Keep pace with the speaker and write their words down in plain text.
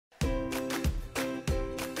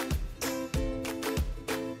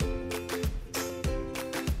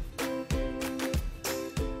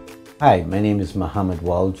Hi, my name is Mohamed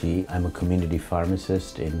Walji. I'm a community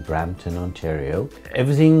pharmacist in Brampton, Ontario.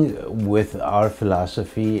 Everything with our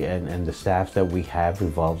philosophy and the staff that we have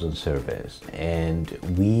revolves on service. And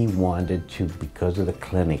we wanted to, because of the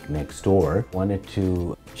clinic next door, wanted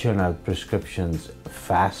to churn out prescriptions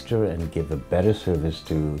faster and give a better service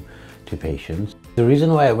to patients. The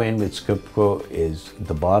reason why I went with ScriptPro is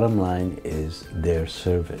the bottom line is their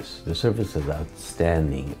service. The service is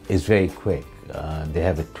outstanding. It's very quick. They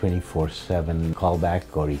have a 24/7 callback,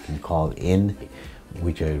 or you can call in,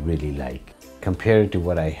 which I really like. Compared to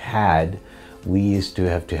what I had, we used to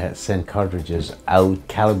have send cartridges out,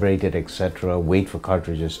 calibrate it, etc., wait for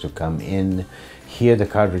cartridges to come in. Here the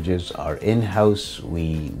cartridges are in-house.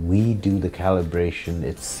 We do the calibration.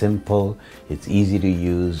 It's simple, it's easy to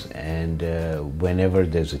use, and whenever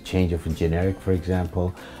there's a change of a generic, for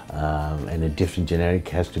example, and a different generic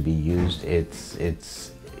has to be used,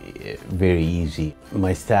 it's very easy.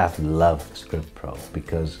 My staff love ScriptPro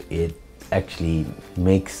because it actually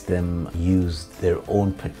makes them use their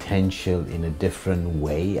own potential in a different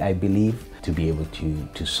way, I believe, to be able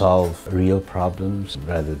to solve real problems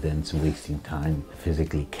rather than wasting time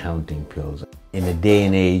physically counting pills. In a day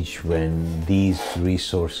and age when these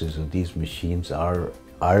resources or these machines are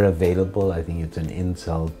available, I think it's an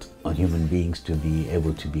insult on human beings to be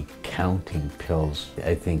able to be counting pills.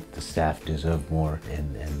 I think the staff deserve more,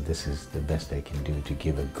 and this is the best I can do to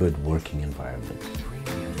give a good working environment.